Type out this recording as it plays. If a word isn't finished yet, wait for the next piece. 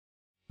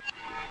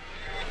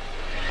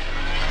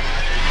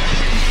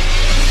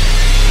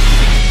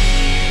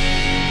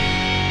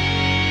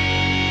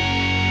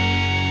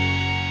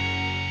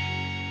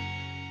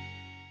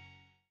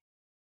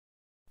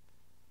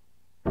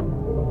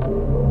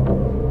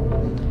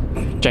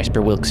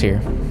Jasper Wilkes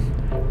here.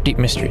 Deep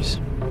Mysteries.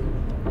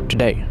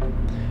 Today,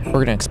 we're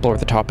going to explore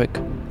the topic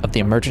of the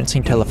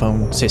emergency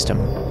telephone system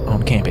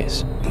on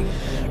campus.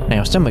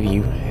 Now, some of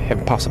you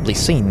have possibly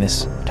seen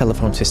this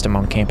telephone system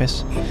on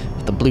campus,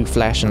 with the blue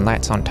flashing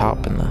lights on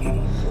top and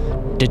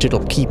the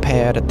digital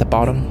keypad at the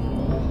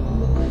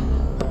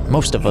bottom. But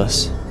most of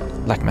us,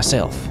 like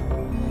myself,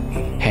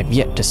 have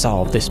yet to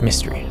solve this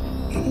mystery.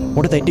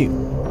 What do they do?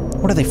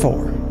 What are they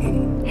for?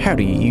 How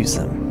do you use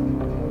them?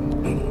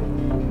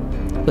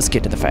 Let's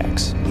get to the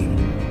facts.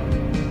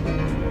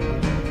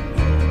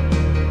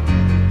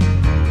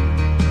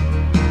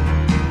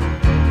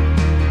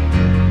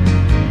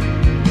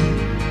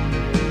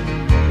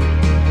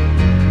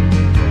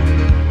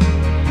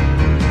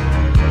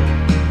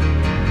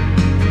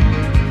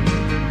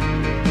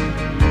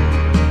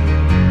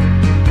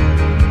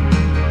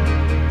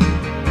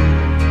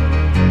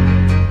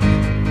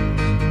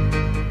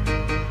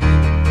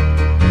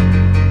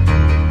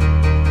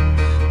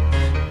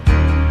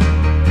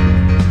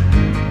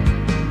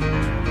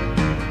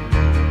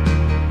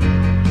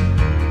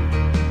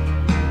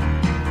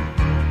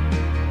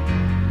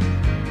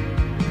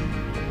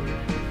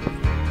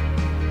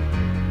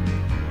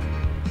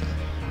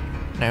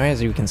 Now,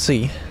 as you can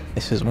see,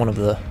 this is one of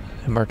the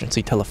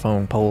emergency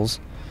telephone poles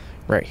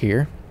right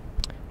here.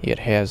 It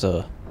has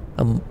a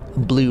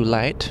blue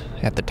light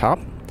at the top,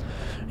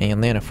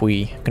 and then if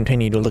we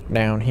continue to look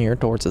down here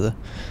towards the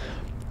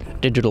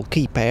digital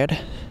keypad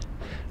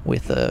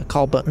with a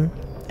call button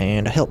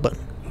and a help button.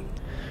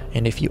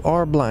 And if you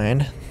are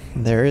blind,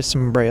 there is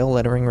some braille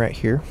lettering right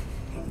here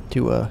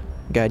to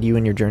guide you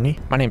in your journey.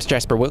 My name's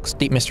Jasper Wilkes,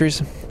 Deep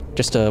Mysteries.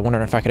 Just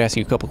wondering if I could ask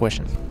you a couple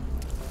questions.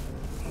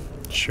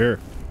 Sure.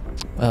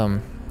 Go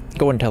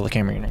ahead and tell the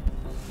camera your name.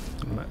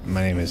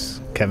 My name is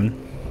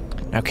Kevin.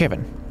 Now,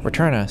 Kevin, we're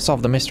trying to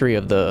solve the mystery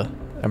of the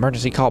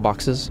emergency call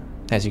boxes,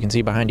 as you can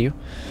see behind you.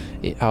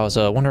 I was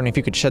wondering if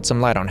you could shed some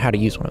light on how to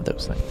use one of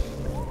those things.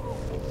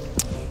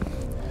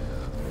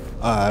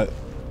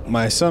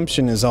 My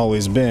assumption has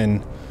always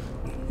been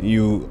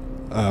you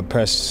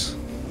press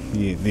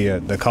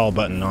the call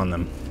button on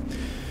them.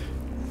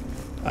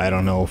 I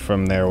don't know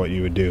from there what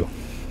you would do.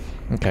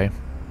 Okay.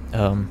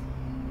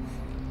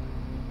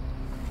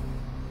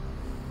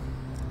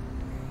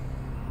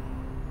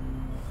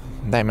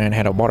 That man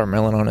had a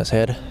watermelon on his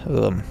head.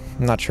 I'm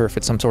not sure if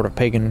it's some sort of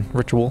pagan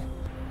ritual.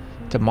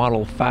 It's a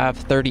Model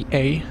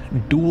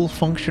 530A dual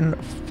function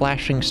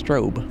flashing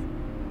strobe.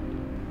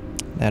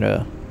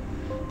 That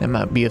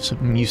might be of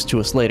some use to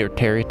us later,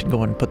 Terry, to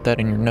go and put that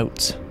in your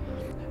notes.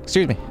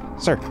 Excuse me,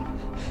 sir.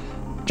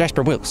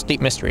 Jasper Wilkes,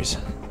 Deep Mysteries.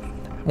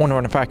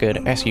 Wondering if I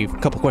could ask you a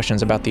couple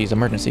questions about these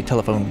emergency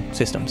telephone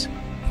systems.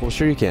 Well,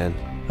 sure you can.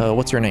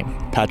 What's your name?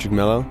 Patrick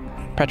Mello.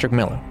 Patrick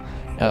Miller.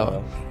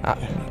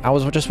 I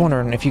was just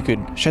wondering if you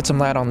could shed some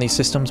light on these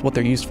systems, what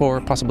they're used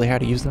for, possibly how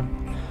to use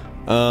them.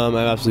 I have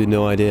absolutely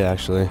no idea,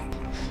 actually.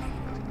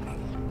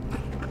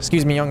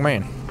 Excuse me, young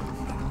man.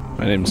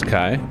 My name's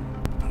Kai.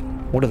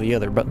 What do the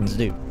other buttons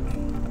do?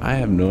 I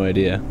have no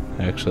idea,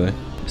 actually.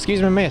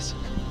 Excuse me, miss.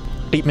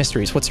 Deep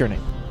Mysteries, what's your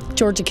name?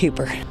 Georgia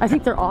Cooper. I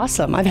think they're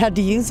awesome. I've had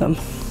to use them.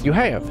 You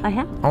have? I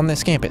have. On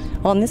this campus?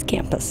 On this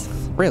campus.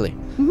 Really?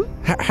 Mm-hmm.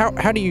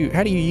 How do you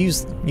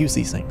use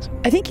these things?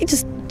 I think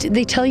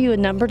they tell you a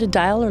number to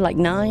dial, or like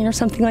 9 or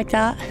something like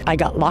that. I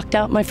got locked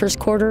out my first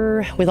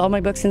quarter with all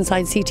my books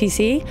inside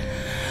CTC,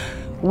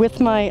 with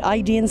my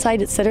ID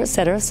inside, et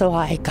cetera, so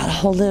I got a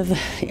hold of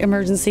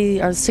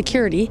emergency or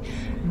security,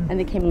 and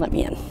they came and let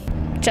me in.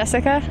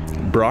 Jessica?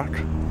 Brock?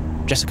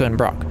 Jessica and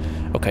Brock.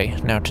 Okay,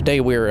 now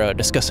today we're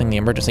discussing the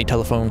emergency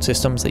telephone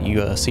systems that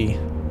you see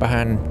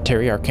behind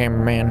Terry, our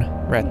cameraman,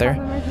 right there.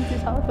 Emergency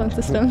telephone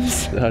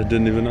systems. I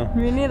didn't even know.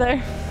 Me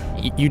neither.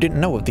 You didn't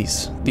know of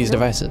these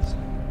devices?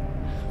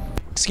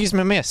 Excuse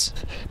me, miss.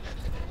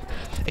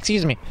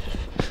 Excuse me.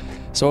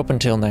 So up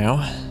until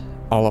now,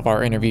 all of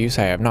our interviews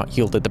have not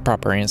yielded the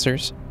proper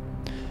answers.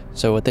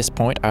 So at this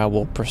point, I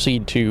will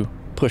proceed to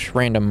push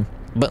random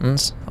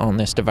buttons on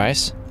this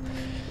device,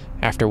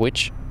 after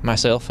which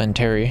myself and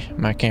Terry,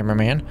 my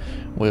cameraman,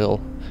 will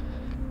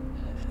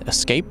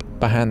escape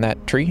behind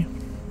that tree,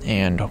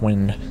 and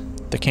when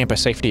the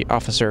campus safety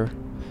officer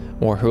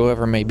or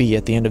whoever may be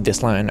at the end of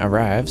this line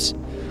arrives,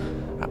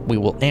 we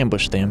will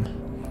ambush them.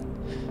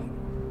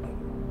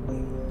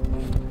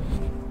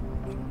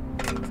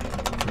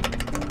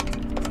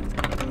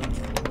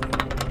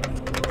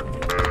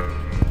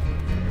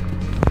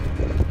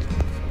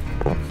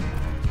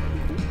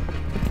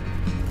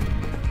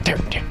 Terry.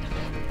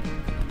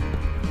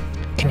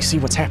 Can you see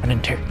what's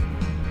happening, Terry?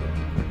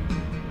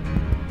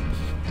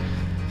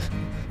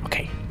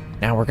 Okay,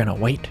 now we're gonna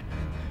wait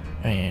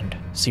and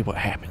see what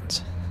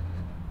happens.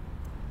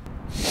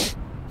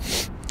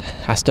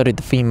 I studied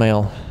the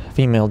female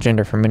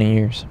gender for many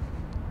years.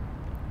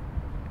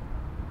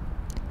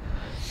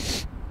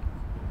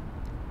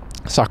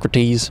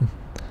 Socrates,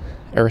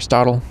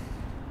 Aristotle,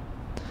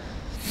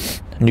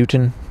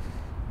 Newton,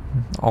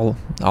 all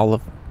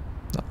of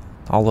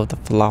the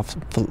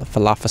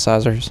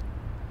philosophizers.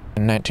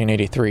 In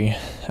 1983,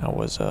 I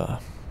was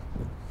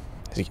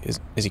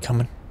Is he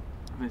coming?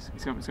 He's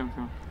coming.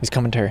 He's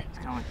coming, Terry.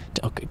 He's coming.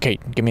 Okay,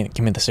 give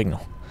me the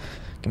signal.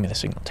 Give me the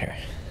signal, Terry.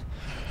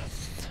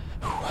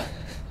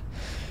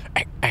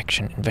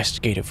 Action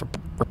investigative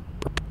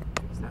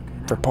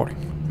reporting.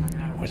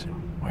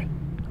 Wait.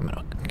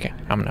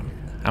 I'm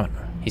gonna.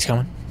 He's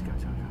coming.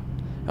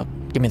 Oh,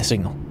 give me the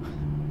signal.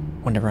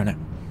 When to run it.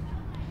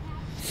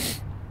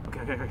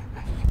 Okay.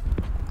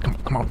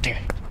 Come on, Terry.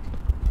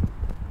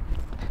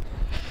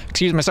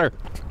 Excuse me, sir.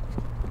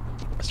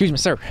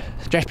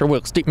 Jasper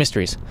Wilkes, Deep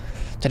Mysteries.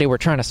 Today we're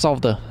trying to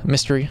solve the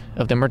mystery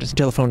of the emergency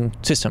telephone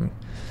system.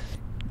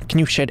 Can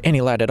you shed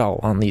any light at all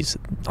on these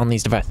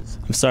devices?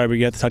 I'm sorry, but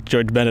you have to talk to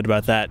George Bennett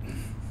about that.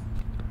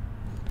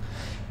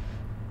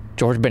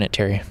 George Bennett,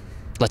 Terry.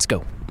 Let's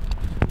go.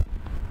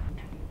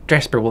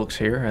 Jasper Wilkes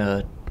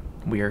here.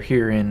 We are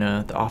here in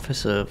the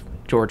office of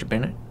George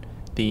Bennett,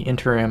 the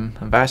interim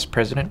vice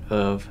president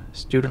of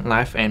student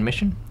life and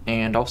mission,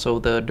 and also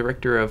the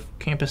director of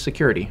campus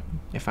security,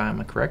 if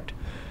I'm correct.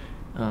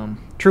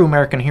 True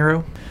American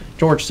hero.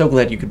 George, so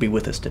glad you could be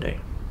with us today.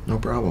 No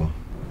problem.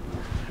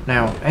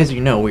 Now, as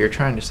you know, we are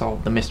trying to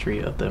solve the mystery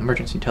of the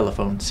emergency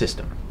telephone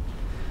system.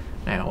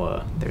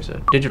 Now, there's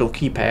a digital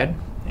keypad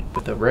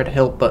with a red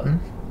help button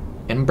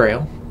in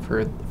Braille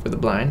for the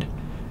blind,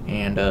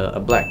 and a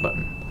black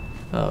button.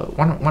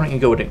 Why don't you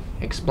go to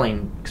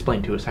explain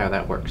to us how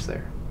that works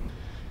there?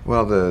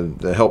 Well,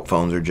 the help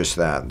phones are just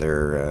that.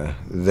 They're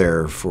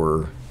there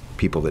for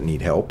people that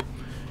need help.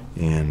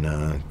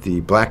 And the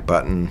black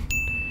button,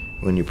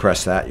 when you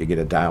press that, you get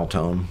a dial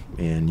tone,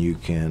 and you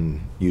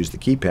can use the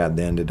keypad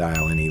then to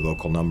dial any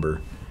local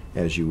number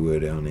as you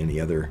would on any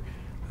other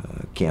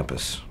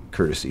campus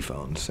courtesy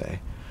phone, say.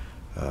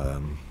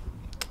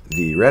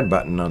 The red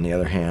button, on the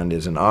other hand,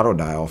 is an auto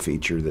dial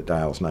feature that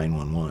dials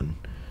 911.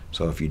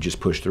 So if you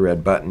just push the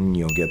red button,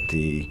 you'll get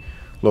the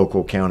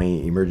local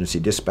county emergency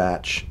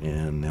dispatch,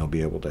 and they'll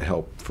be able to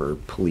help for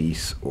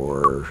police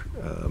or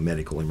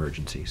medical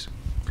emergencies.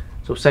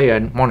 So say I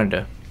wanted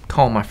to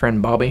call my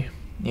friend Bobby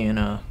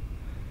in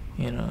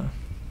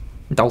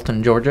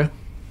Dalton, Georgia.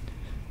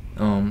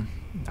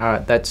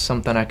 That's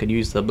something I could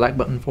use the black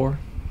button for?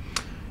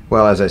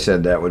 Well, as I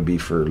said, that would be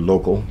for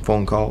local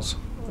phone calls.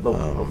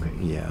 Okay.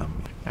 Yeah.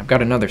 I've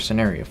got another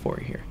scenario for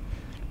you here.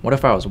 What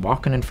if I was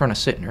walking in front of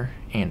Sittner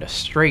and a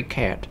stray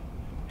cat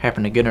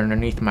happened to get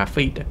underneath my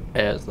feet,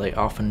 as they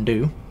often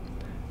do,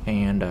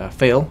 and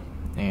fell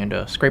and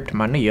scraped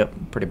my knee up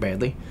pretty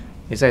badly?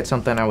 Is that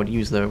something I would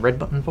use the red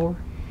button for?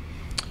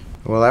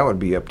 Well, that would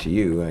be up to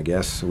you, I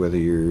guess, whether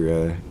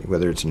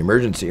it's an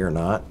emergency or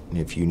not.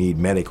 If you need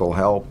medical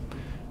help,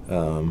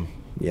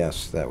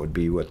 yes, that would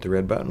be what the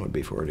red button would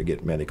be for, to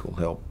get medical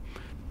help.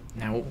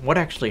 Now, what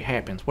actually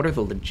happens? What are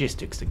the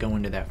logistics that go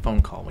into that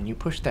phone call? When you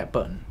push that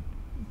button,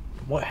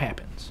 what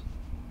happens?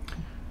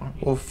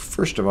 Well,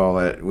 first of all,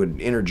 that would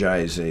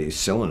energize a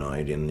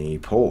solenoid in the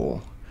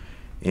pole,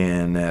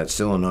 and that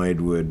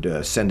solenoid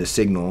would send a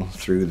signal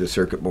through the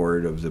circuit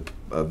board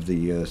of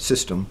the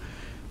system,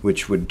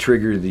 which would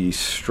trigger the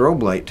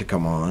strobe light to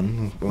come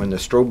on. When the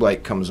strobe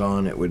light comes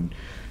on, it would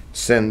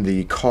send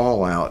the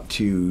call out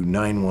to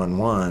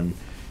 911,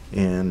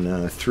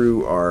 and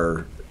through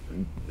our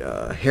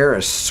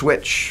Harris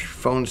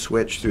phone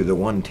switch through the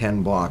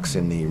 110 blocks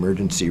in the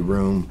emergency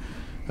room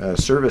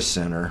service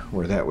center,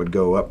 where that would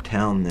go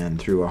uptown then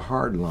through a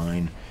hard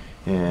line.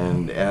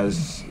 And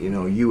as you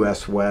know,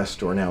 US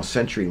West, or now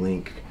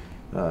CenturyLink,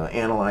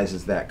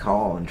 analyzes that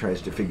call and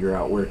tries to figure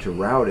out where to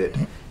route it,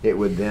 it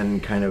would then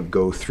kind of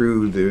go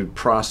through the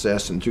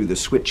process and through the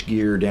switch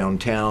gear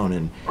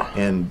downtown,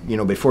 and you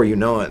know, before you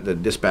know it, the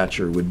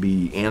dispatcher would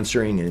be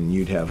answering, and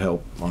you'd have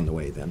help on the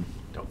way then.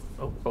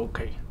 Oh,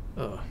 okay.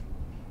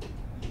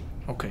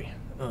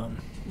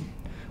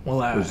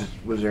 Well,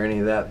 was there any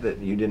of that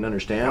you didn't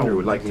understand, or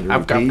would like me to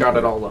I've repeat? got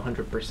it all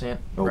 100%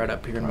 right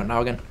up here in my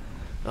noggin.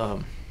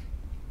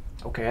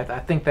 Okay, I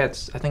think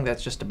that's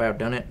just about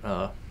done it.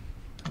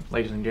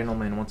 Ladies and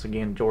gentlemen, once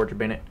again, George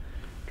Bennett,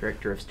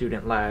 Director of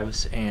Student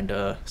Lives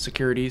and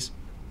Securities.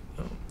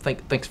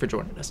 Thanks for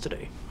joining us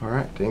today. All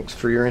right, thanks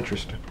for your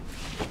interest.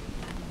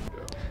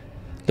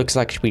 Looks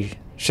like we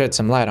shed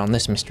some light on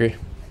this mystery.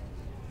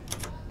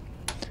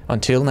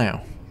 Until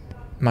now,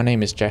 my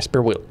name is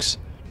Jasper Wilkes.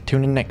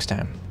 Tune in next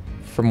time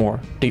for more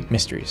Deep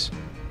Mysteries.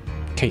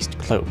 Case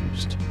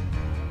closed.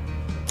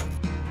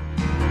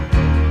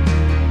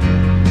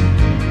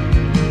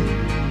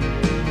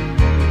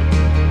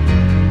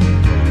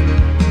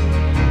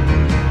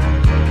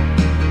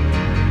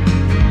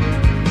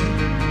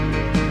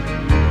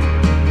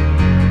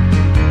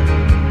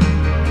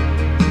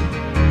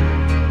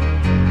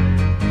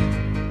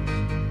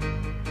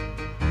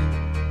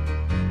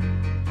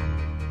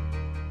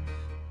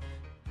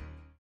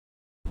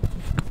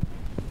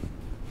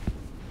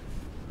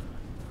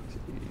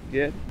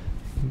 Good.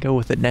 Go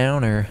with it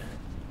down, or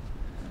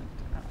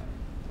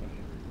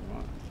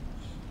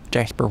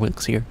Jasper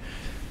Wilkes here.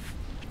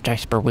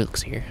 Jasper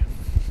Wilkes here.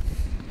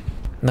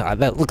 No,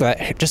 look at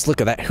that! Just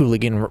look at that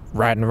hooligan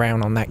riding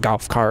around on that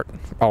golf cart,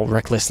 all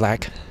reckless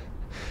like.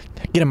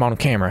 Get him on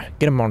camera.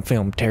 Get him on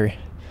film, Terry.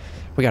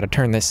 We gotta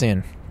turn this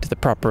in to the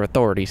proper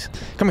authorities.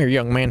 Come here,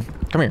 young man.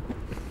 Come here.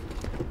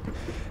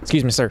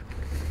 Excuse me, sir.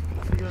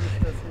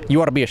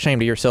 You ought to be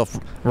ashamed of yourself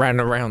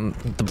riding around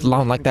the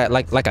lawn like that,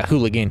 like a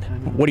hooligan.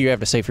 What do you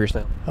have to say for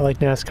yourself? I like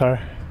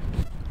NASCAR.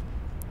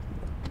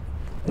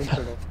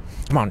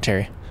 Come on,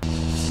 Terry.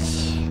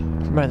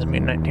 Reminds me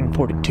of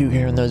 1942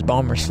 hearing those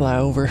bombers fly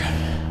over.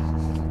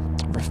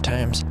 Rough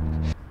times.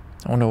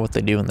 I wonder what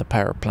they do in the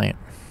power plant.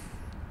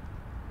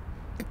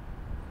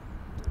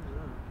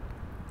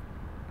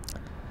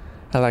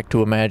 I like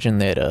to imagine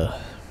that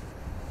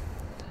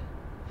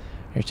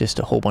there's just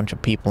a whole bunch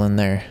of people in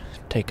there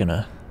taking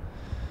a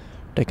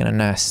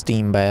nice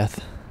steam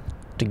bath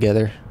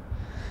together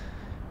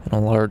in a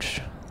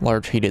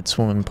large heated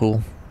swimming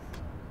pool.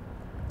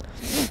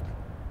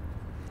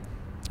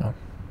 Oh,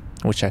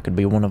 I wish I could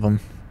be one of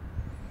them.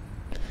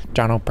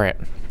 John O'Pratt,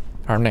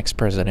 our next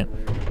president.